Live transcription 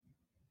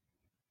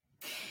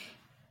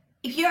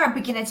If you're a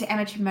beginner to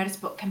amateur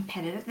motorsport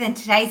competitor, then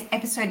today's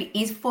episode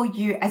is for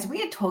you as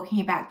we are talking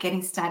about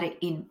getting started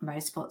in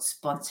motorsport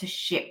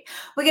sponsorship.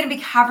 We're going to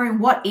be covering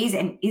what is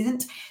and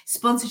isn't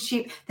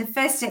sponsorship, the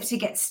first steps to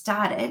get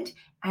started,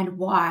 and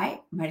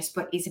why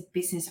motorsport is a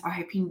business. I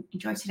hope you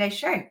enjoy today's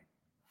show.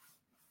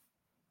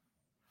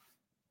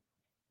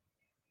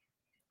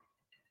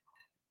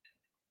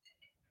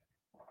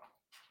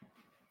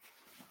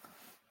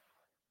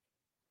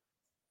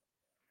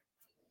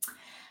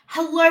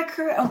 Hello,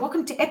 crew, and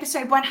welcome to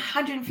episode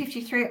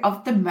 153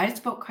 of the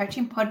Motorsport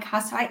Coaching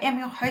Podcast. I am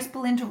your host,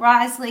 Belinda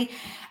Risley,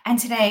 and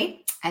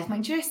today, as my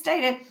intro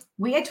stated,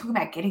 we are talking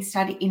about getting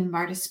started in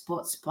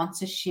motorsport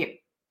sponsorship.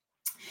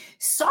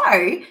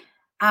 So,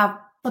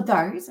 for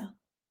those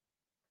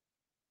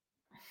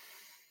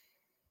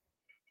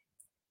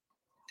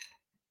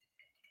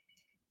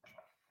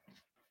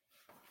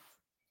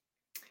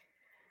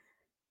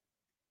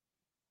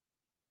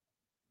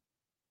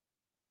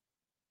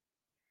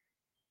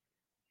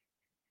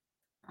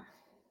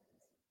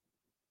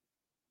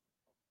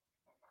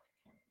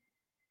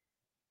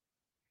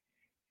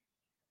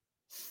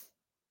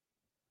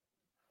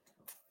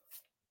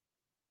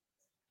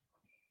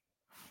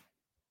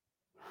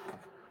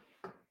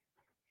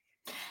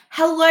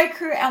Hello,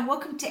 crew, and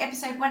welcome to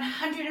episode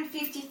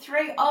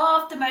 153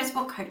 of the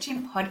Motorsport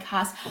Coaching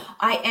Podcast.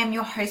 I am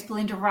your host,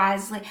 Belinda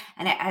Risley,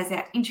 and as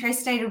our intro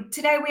stated,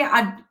 today we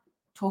are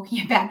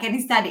talking about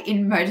getting started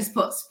in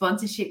motorsport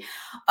sponsorship.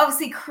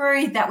 Obviously,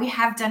 crew, that we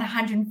have done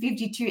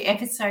 152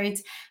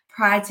 episodes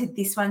prior to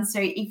this one. So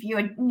if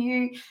you're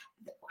new,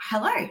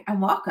 hello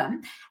and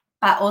welcome.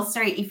 But also,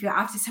 if you're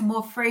after some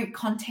more free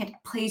content,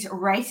 please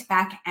race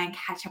back and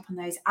catch up on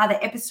those other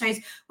episodes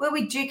where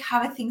we do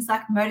cover things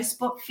like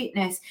motorsport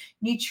fitness,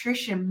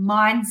 nutrition,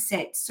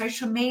 mindset,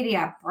 social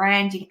media,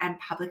 branding, and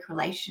public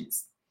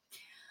relations.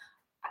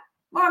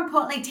 More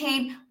importantly,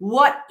 team,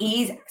 what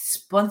is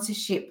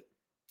sponsorship?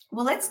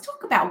 Well, let's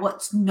talk about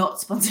what's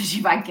not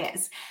sponsorship, I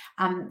guess.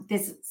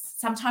 There's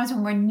sometimes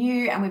when we're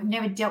new and we've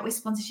never dealt with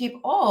sponsorship,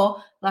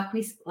 or like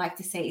we like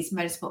to say, is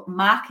motorsport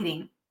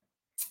marketing,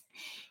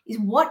 is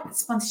what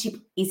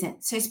sponsorship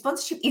isn't. So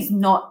sponsorship is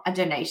not a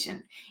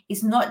donation.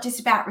 It's not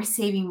just about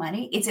receiving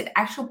money. It's an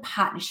actual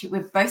partnership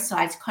where both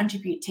sides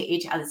contribute to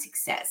each other's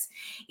success.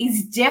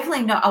 It's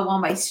definitely not a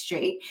one-way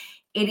street.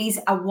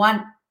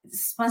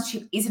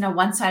 Sponsorship isn't a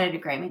one-sided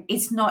agreement.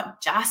 It's not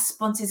just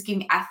sponsors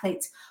giving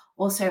athletes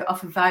also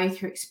offer value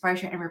through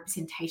exposure and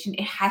representation.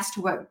 It has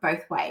to work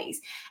both ways.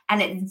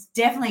 And it's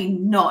definitely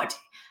not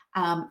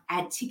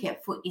a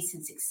ticket for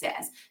instant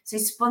success. So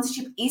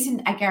sponsorship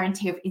isn't a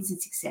guarantee of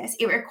instant success.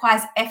 It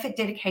requires effort,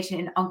 dedication,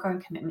 and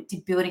ongoing commitment to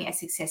building a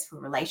successful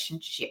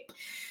relationship.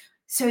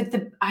 So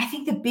I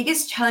think the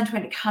biggest challenge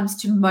when it comes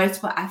to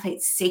motorsport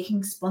athletes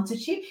seeking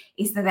sponsorship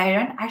is that they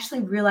don't actually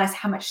realize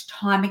how much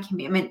time and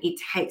commitment it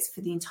takes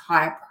for the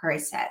entire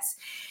process.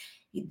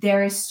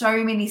 There are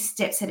so many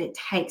steps that it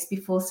takes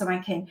before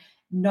someone can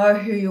know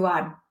who you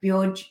are,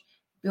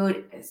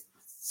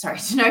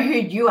 to know who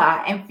you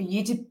are, and for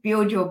you to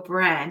build your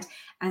brand,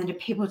 and the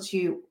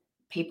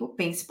people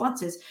being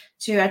sponsors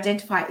to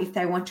identify if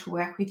they want to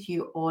work with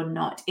you or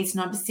not. It's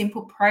not a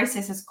simple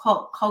process as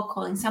cold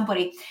calling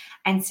somebody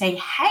and say,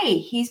 hey,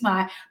 here's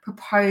my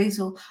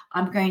proposal.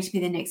 I'm going to be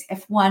the next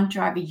F1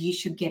 driver. You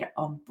should get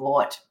on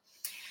board.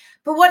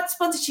 But what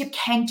sponsorship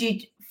can do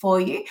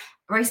for you?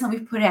 Recently,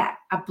 we've put out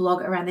a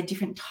blog around the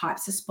different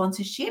types of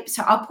sponsorship.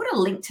 So I'll put a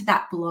link to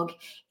that blog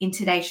in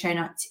today's show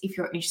notes if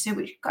you're interested,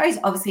 which goes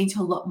obviously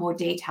into a lot more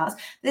details.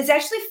 There's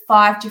actually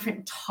 5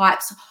 different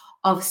types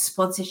of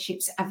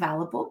sponsorships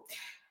available.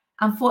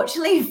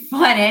 Unfortunately,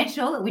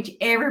 financial, which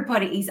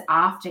everybody is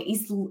after,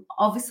 is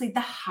obviously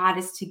the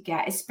hardest to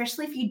get,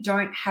 especially if you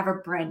don't have a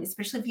brand,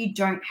 especially if you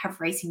don't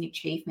have racing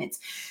achievements.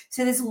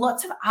 So there's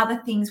lots of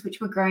other things which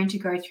we're going to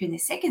go through in the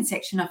second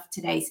section of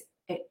today's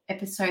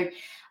episode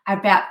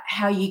about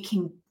how you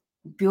can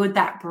build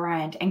that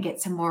brand and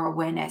get some more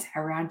awareness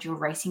around your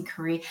racing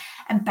career,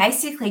 and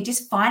basically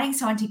just finding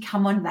someone to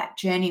come on that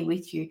journey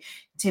with you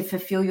to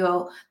fulfill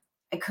your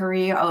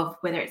career of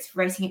whether it's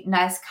racing at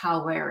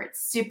NASCAR, whether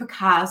it's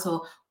supercars,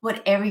 or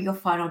whatever your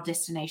final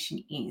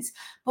destination is.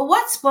 But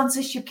what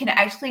sponsorship can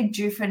actually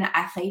do for an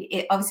athlete,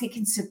 it obviously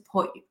can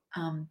support you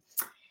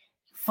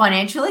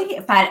financially,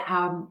 but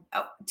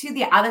to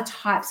the other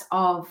types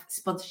of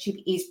sponsorship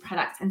is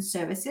products and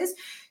services.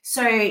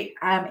 So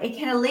it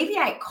can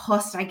alleviate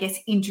cost, I guess,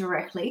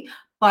 indirectly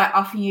by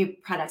offering you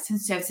products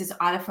and services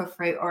either for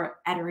free or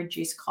at a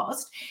reduced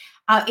cost.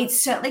 It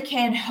certainly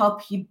can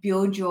help you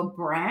build your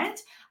brand.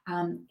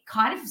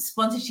 Kind of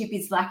sponsorship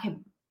is like a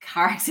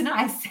car accident,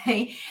 I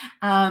say,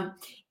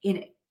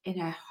 in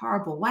a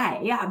horrible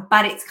way. Yeah,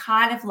 but it's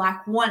kind of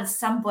like once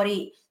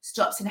somebody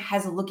stops and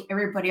has a look,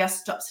 everybody else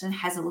stops and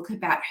has a look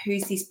about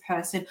who's this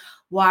person,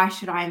 why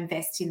should I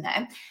invest in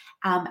them?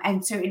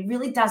 And so it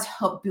really does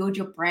help build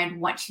your brand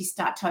once you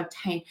start to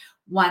obtain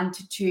 1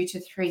 to 2 to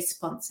 3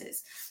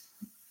 sponsors.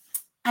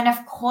 And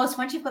of course,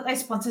 once you've got those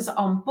sponsors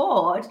on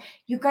board,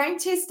 you're going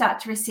to start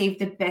to receive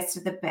the best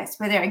of the best,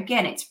 whether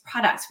again, it's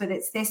products, whether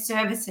it's their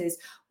services,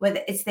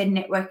 whether it's their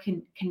network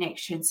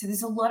connection. So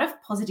there's a lot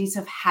of positives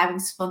of having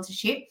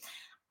sponsorship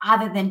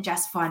other than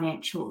just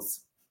financials.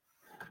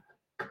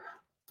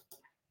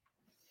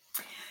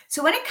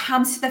 So when it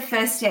comes to the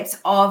first steps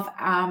of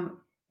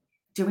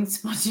doing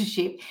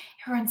sponsorship,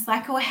 everyone's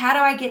like, oh, how do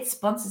I get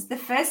sponsors? The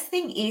first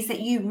thing is that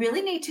you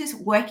really need to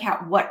work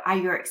out what are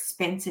your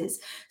expenses.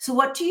 So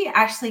what do you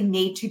actually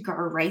need to go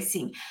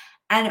racing?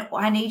 And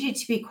I need you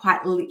to be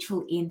quite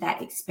literal in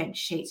that expense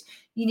sheet.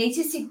 You need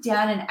to sit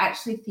down and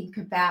actually think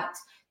about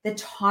the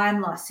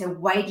time loss, so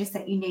wages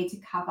that you need to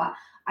cover.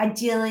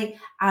 Ideally,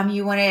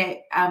 you want to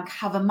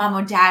cover mum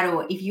or dad,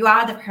 or if you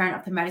are the parent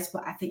of the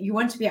motorsport athlete, you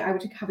want to be able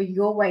to cover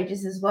your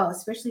wages as well,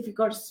 especially if you've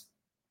got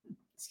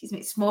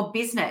a small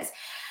business.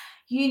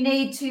 You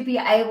need to be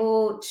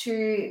able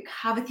to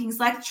cover things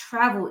like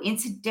travel,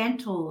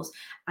 incidentals.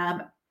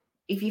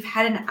 If you've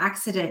had an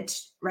accident,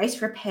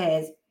 race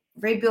repairs,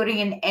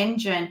 rebuilding an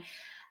engine,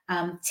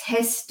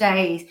 test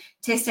days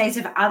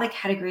of other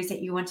categories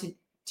that you want to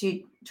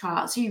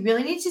try out. So you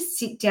really need to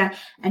sit down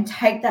and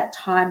take that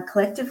time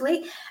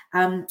collectively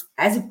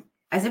as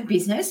a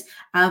business.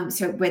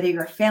 So whether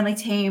you're a family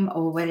team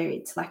or whether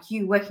it's like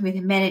you working with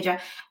a manager,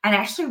 and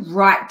actually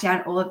write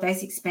down all of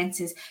those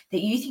expenses that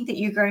you think that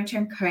you're going to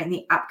incur in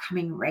the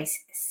upcoming race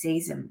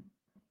season.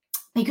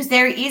 Because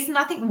there is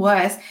nothing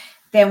worse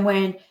than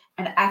when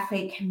an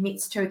athlete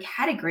commits to a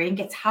category and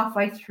gets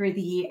halfway through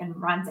the year and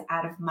runs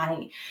out of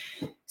money.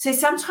 So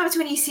sometimes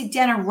when you sit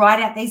down and write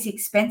out these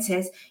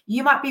expenses,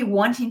 you might be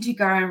wanting to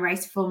go and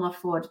race Formula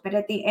Ford, but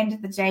at the end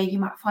of the day, you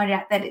might find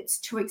out that it's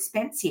too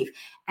expensive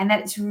and that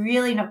it's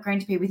really not going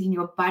to be within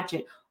your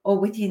budget or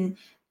within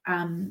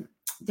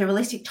the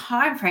realistic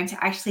time frame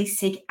to actually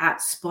seek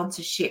out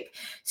sponsorship.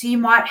 So you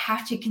might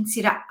have to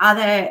consider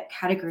other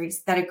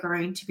categories that are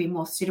going to be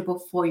more suitable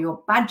for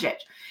your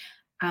budget.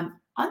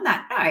 On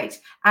that note,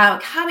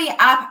 coming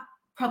up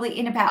probably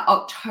in about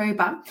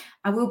October,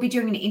 I will be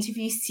doing an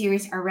interview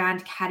series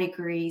around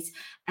categories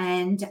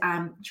and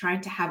trying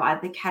to have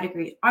either the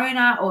category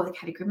owner or the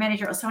category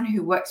manager or someone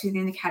who works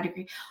within the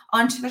category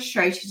onto the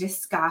show to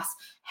discuss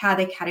how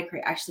their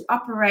category actually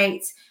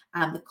operates,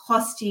 the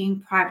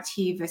costing,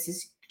 privateer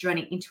versus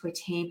joining into a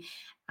team.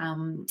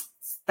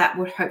 That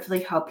would hopefully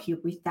help you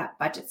with that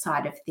budget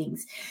side of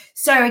things.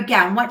 So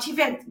again, once you've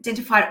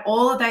identified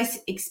all of those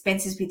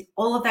expenses with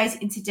all of those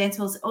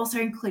incidentals, also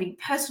including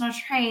personal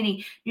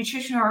training,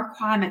 nutritional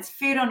requirements,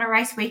 food on a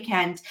race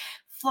weekend,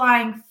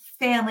 flying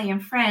family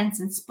and friends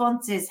and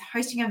sponsors,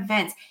 hosting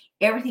events,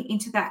 everything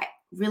into that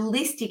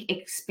realistic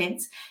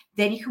expense,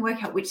 then you can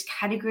work out which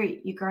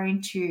category you're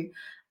going to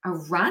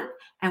run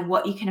and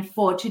what you can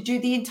afford to do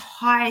the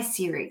entire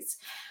series.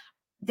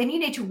 Then you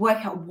need to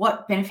work out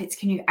what benefits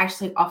can you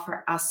actually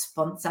offer a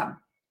sponsor.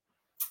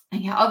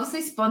 And yeah,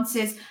 obviously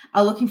sponsors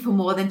are looking for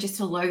more than just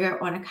a logo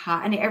on a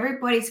car, and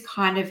everybody's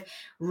kind of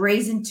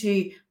reason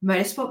to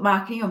motorsport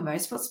marketing or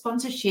motorsport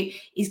sponsorship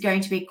is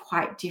going to be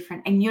quite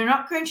different. And you're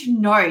not going to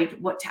know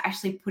what to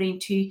actually put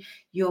into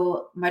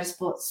your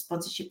motorsport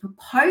sponsorship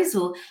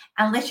proposal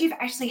unless you've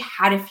actually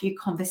had a few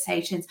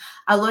conversations.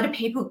 A lot of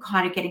people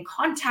kind of get in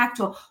contact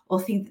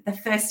or think that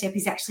the first step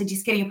is actually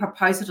just getting a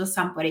proposal to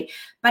somebody.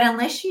 But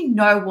unless you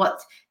know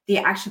what the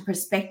actual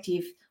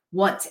perspective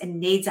wants and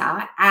needs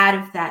are out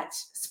of that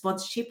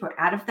sponsorship or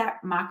out of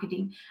that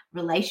marketing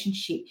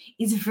relationship,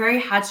 it's very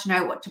hard to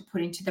know what to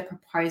put into the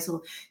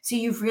proposal. So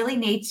you really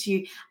need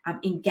to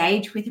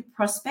engage with a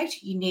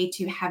prospect. You need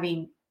to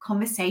having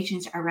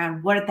conversations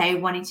around what are they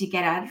wanting to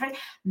get out of it.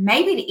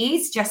 Maybe it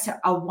is just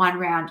a one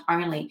round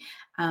only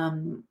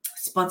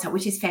sponsor,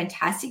 which is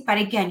fantastic. But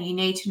again, you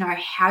need to know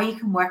how you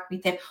can work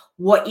with them,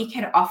 what you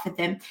can offer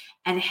them,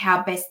 and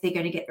how best they're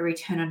going to get the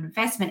return on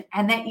investment.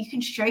 And that you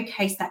can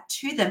showcase that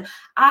to them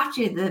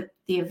after the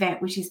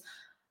event, which is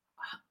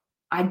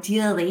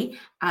ideally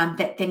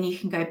that then you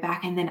can go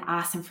back and then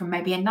ask them for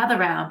maybe another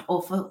round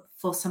or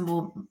for some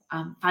more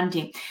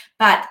funding.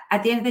 But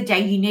at the end of the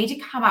day, you need to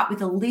come up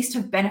with a list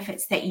of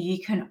benefits that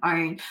you can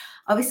own.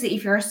 Obviously,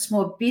 if you're a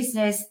small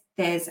business,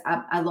 there's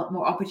a lot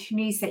more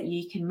opportunities that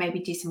you can maybe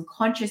do some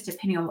conscious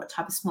depending on what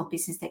type of small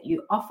business that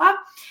you offer.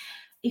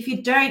 If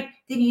you don't,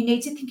 then you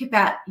need to think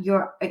about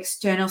your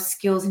external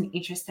skills and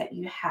interests that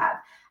you have.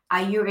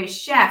 Are you a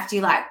chef? Do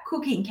you like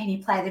cooking? Can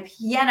you play the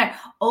piano?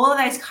 All of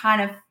those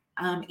kind of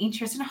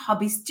interests and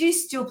hobbies do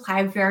still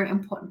play a very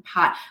important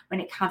part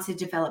when it comes to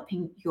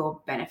developing your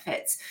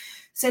benefits.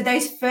 So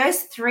those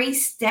first 3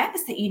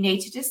 steps that you need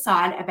to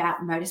decide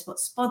about motorsport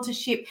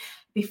sponsorship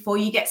before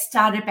you get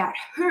started about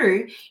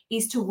who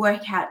is to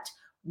work out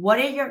what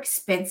are your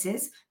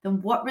expenses,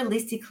 then what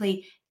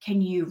realistically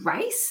can you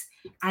race,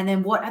 and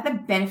then what are the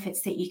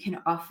benefits that you can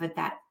offer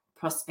that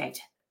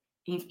prospect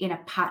in a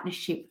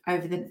partnership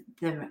over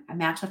the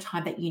amount of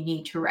time that you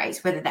need to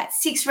race, whether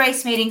that's 6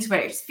 race meetings,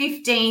 whether it's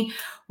 15,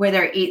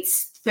 whether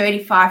it's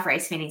 35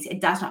 race meetings, it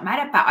does not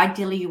matter. But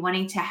ideally, you're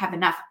wanting to have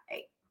enough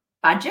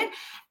budget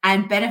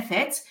and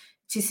benefits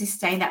to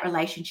sustain that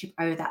relationship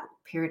over that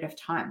period of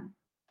time.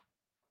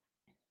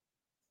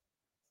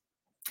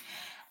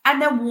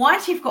 And then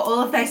once you've got all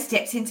of those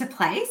steps into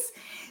place,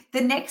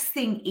 the next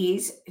thing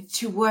is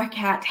to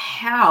work out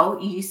how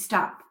you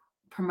start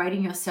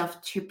promoting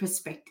yourself to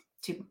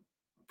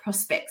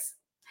prospects.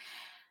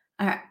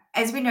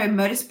 As we know,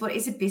 motorsport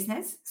is a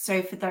business.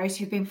 So for those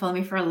who've been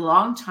following me for a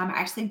long time, I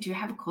actually do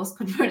have a course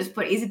called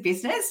Motorsport is a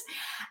Business.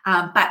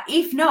 But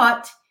if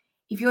not,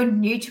 if you're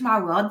new to my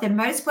world, then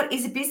motorsport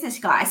is a business,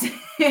 guys.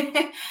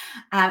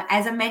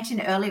 As I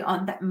mentioned earlier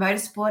on, that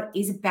motorsport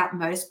is about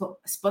motorsport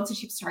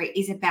sponsorship,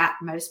 is about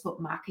motorsport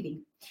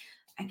marketing.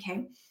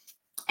 Okay.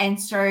 And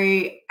so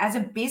as a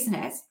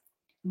business,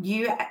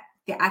 you,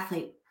 the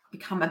athlete,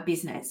 become a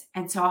business.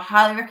 And so I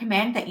highly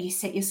recommend that you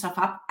set yourself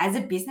up as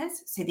a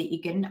business so that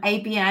you get an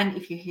ABN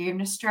if you're here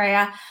in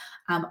Australia.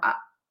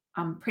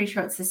 I'm pretty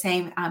sure it's the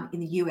same in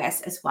the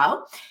US as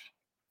well.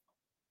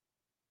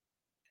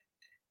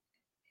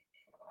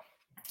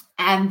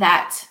 And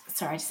that,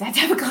 sorry, I just had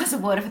to have a glass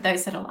of water for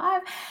those that are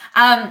live.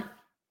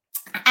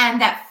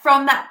 And that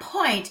from that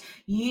point,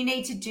 you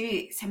need to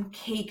do some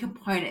key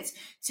components.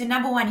 So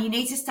number one, you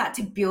need to start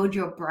to build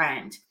your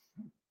brand.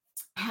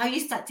 How you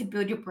start to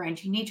build your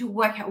brand, you need to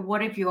work out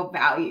what are your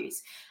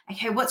values.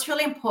 Okay, what's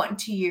really important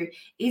to you?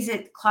 Is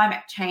it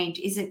climate change?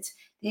 Is it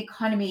the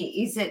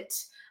economy? Is it,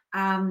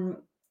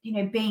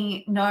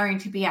 being known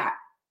to be a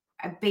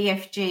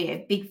BFG,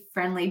 a big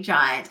friendly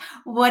giant?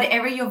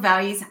 Whatever your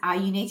values are,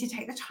 you need to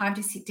take the time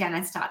to sit down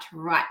and start to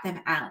write them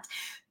out,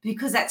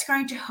 because that's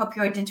going to help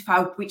you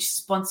identify which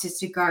sponsors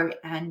to go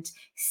and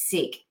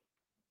seek.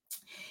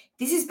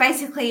 This is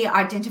basically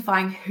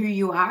identifying who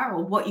you are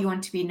or what you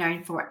want to be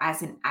known for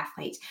as an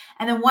athlete.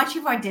 And then once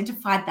you've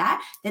identified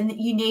that, then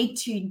you need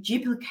to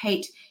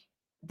duplicate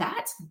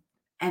that,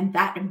 and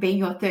that being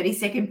your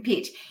 30-second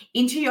pitch,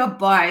 into your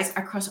bios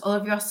across all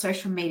of your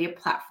social media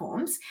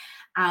platforms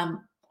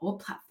or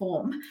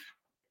platform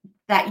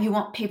that you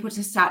want people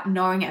to start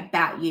knowing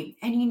about you.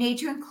 And you need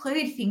to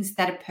include things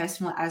that are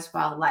personal as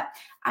well. Like,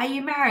 are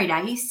you married?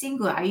 Are you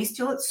single? Are you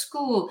still at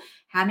school?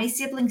 How many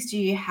siblings do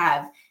you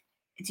have?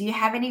 Do you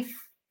have any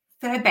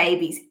fur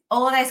babies?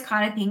 All of those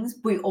kind of things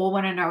we all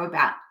want to know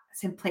about.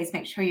 So please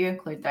make sure you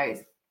include those.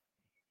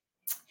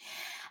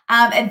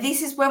 And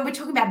this is when we're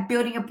talking about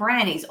building a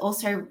brand, is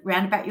also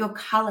round about your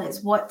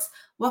colors. What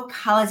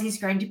colors is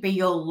going to be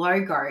your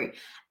logo?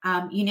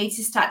 You need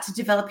to start to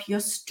develop your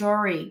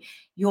story,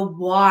 your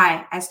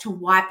why, as to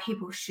why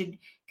people should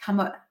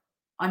come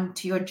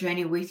onto your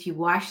journey with you.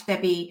 Why should they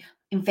be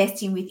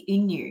investing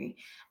within you?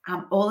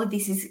 All of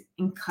this is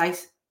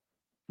encapsulated,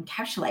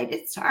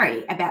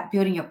 about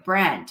building your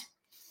brand.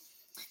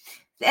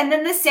 And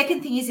then the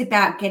second thing is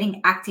about getting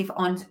active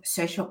on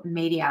social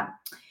media.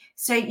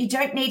 So you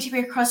don't need to be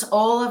across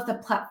all of the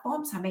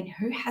platforms. I mean,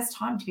 who has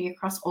time to be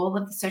across all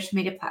of the social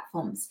media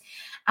platforms?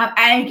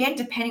 And again,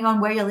 depending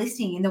on where you're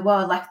listening in the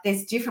world, like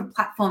there's different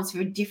platforms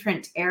for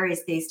different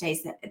areas these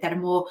days that are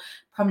more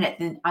prominent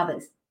than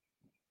others.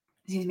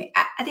 Excuse me.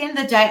 At the end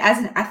of the day, as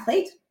an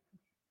athlete,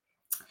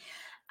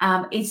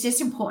 it's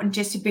just important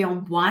just to be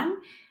on one.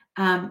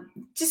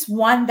 Just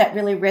one that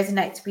really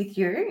resonates with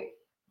you,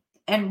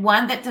 and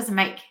one that doesn't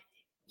make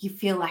you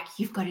feel like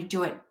you've got to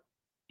do it.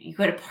 You've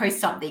got to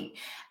post something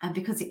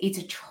because it's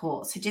a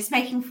chore. So just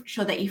making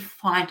sure that you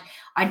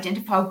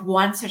identify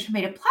one social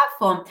media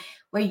platform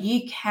where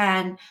you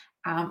can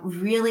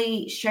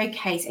really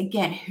showcase,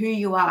 again, who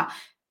you are.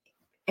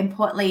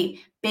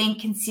 Importantly, being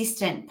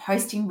consistent,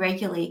 posting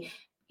regularly.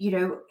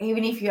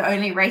 Even if you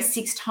only race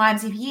 6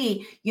 times a year,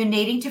 you're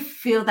needing to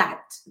fill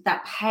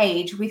that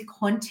page with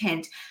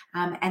content.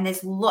 And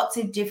there's lots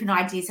of different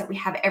ideas that we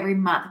have every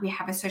month. We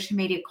have a social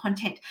media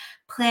content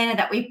planner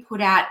that we put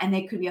out, and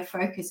there could be a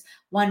focus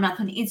one month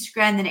on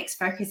Instagram, the next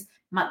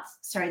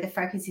the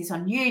focus is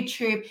on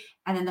YouTube,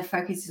 and then the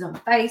focus is on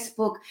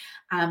Facebook,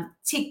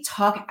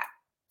 TikTok.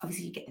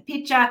 Obviously, you get the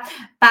picture,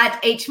 but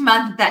each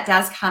month that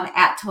does come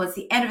out towards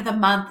the end of the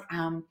month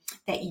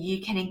that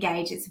you can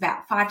engage. It's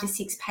about 5 to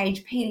 6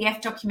 page PDF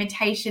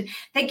documentation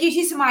that gives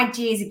you some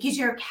ideas. It gives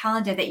you a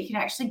calendar that you can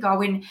actually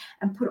go in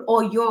and put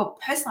all your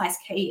personalized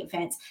key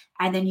events,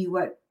 and then you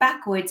work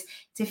backwards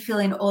to fill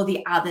in all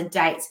the other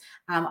dates.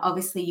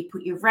 Obviously, you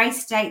put your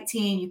race dates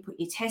in, you put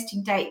your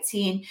testing dates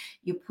in,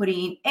 you put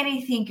in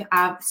anything,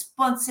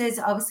 sponsors,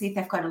 obviously, if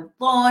they've got a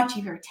launch,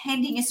 if you're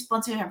attending a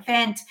sponsored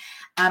event,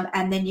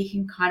 and then you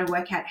can kind of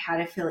work out how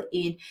to fill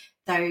in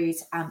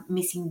those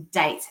missing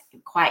dates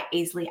quite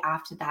easily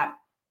after that.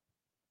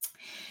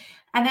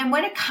 And then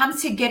when it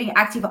comes to getting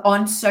active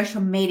on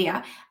social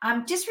media,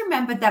 just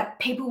remember that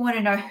people want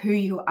to know who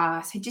you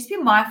are. So just be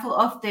mindful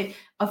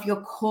of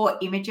your core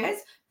images.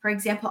 For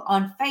example,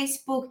 on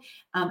Facebook,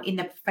 in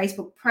the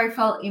Facebook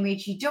profile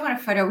image, you don't want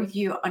a photo with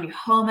you on your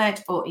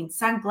helmet or in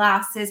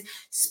sunglasses.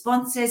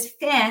 Sponsors,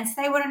 fans,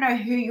 they want to know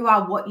who you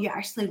are, what you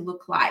actually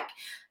look like.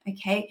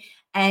 Okay.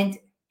 And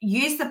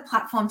use the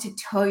platform to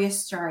tell your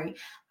story.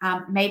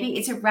 Maybe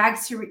it's a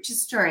rags to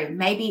riches story.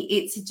 Maybe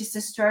it's just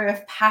a story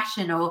of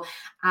passion, or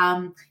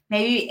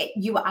maybe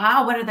you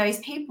are one of those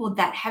people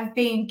that have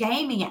been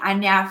gaming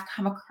and now have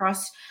come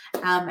across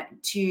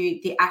to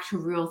the actual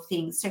real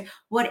thing. So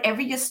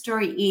whatever your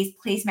story is,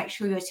 please make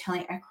sure you're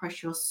telling it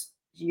across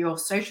your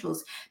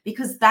socials,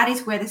 because that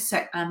is where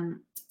the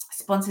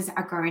sponsors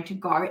are going to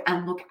go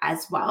and look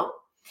as well.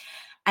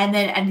 And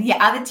the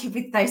other tip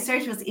with those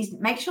socials is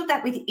make sure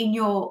that within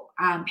your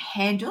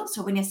handle,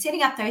 so when you're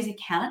setting up those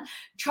accounts,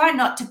 try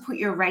not to put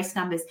your race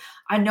numbers.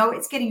 I know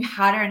it's getting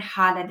harder and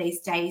harder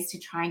these days to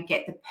try and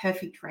get the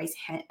perfect race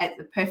at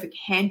the perfect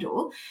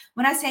handle.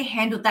 When I say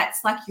handle,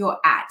 that's like your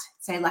 @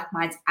 say like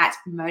mine's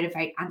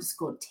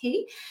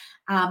 @motivate_T.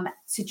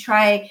 So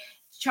try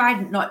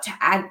not to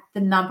add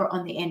the number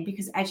on the end,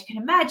 because as you can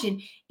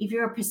imagine, if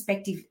you're a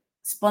prospective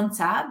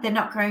sponsor, they're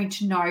not going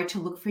to know to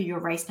look for your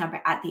race number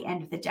at the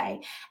end of the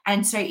day.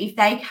 And so if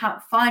they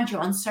can't find you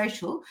on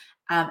social,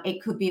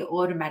 it could be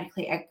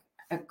automatically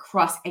a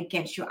cross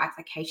against your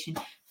application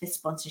for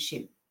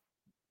sponsorship.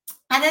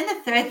 And then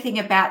the third thing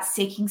about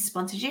seeking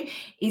sponsorship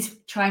is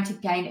trying to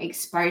gain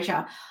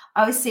exposure.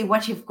 Obviously,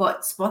 once you've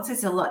got sponsors,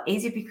 it's a lot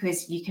easier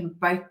because you can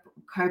both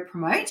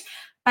co-promote.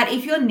 But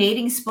if you're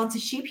needing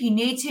sponsorship, you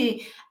need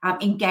to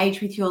engage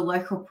with your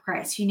local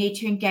press. You need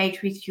to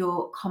engage with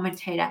your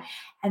commentator.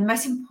 And the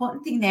most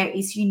important thing there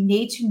is you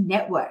need to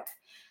network.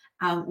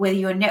 Whether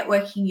you're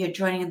networking, you're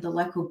joining the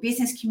local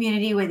business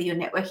community, whether you're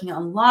networking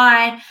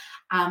online,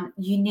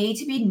 you need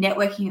to be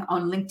networking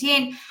on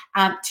LinkedIn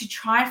to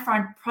try and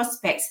find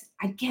prospects,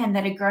 again,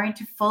 that are going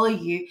to follow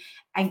you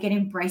and get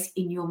embraced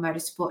in your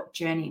motorsport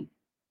journey.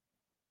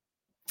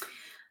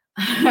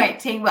 All right,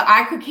 team. Well,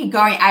 I could keep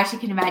going. As you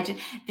can imagine,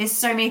 there's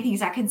so many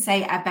things I can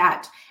say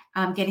about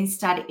getting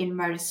started in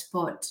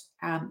motorsport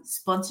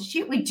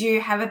sponsorship. We do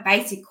have a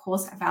basic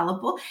course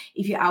available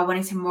if you are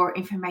wanting some more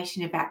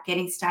information about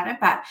getting started.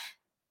 But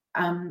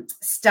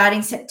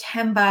starting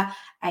September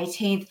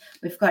 18th,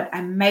 we've got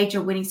a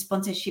major winning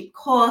sponsorship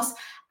course,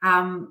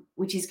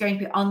 which is going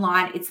to be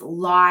online. It's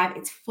live.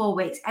 It's 4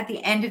 weeks. At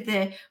the end of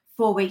the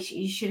 4 weeks,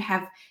 you should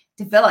have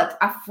developed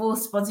a full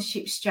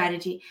sponsorship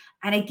strategy.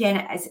 And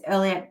again, as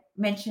earlier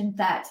mentioned,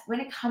 that when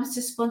it comes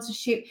to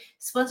sponsorship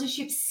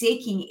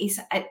seeking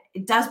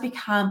it does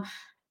become,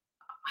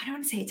 I don't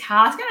want to say a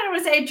task, I don't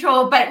want to say a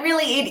chore, but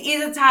really it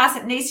is a task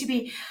that needs to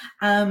be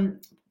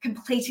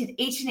completed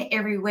each and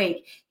every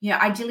week.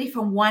 Ideally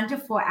from 1 to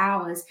 4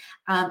 hours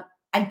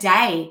a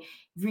day,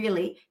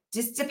 really,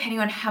 just depending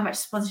on how much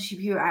sponsorship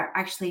you are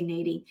actually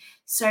needing.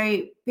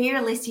 So be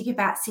realistic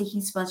about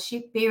seeking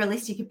sponsorship, be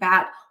realistic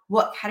about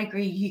what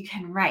category you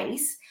can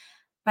race.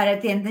 But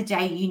at the end of the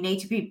day, you need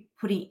to be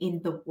putting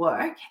in the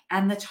work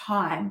and the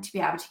time to be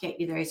able to get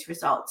you those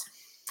results.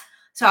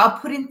 So I'll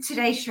put in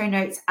today's show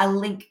notes a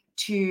link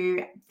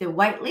to the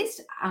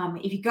waitlist.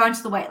 If you go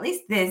into the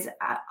waitlist, there's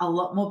a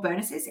lot more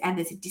bonuses and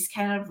there's a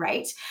discounted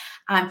rate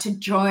to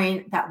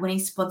join that Winning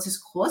Sponsors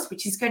course,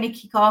 which is going to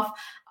kick off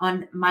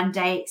on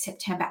Monday,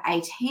 September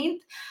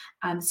 18th.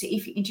 So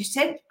if you're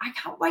interested, I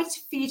can't wait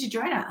for you to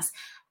join us.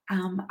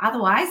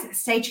 Otherwise,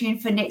 stay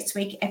tuned for next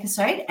week's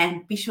episode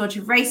and be sure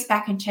to race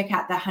back and check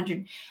out the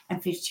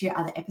 152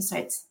 other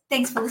episodes.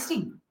 Thanks for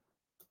listening.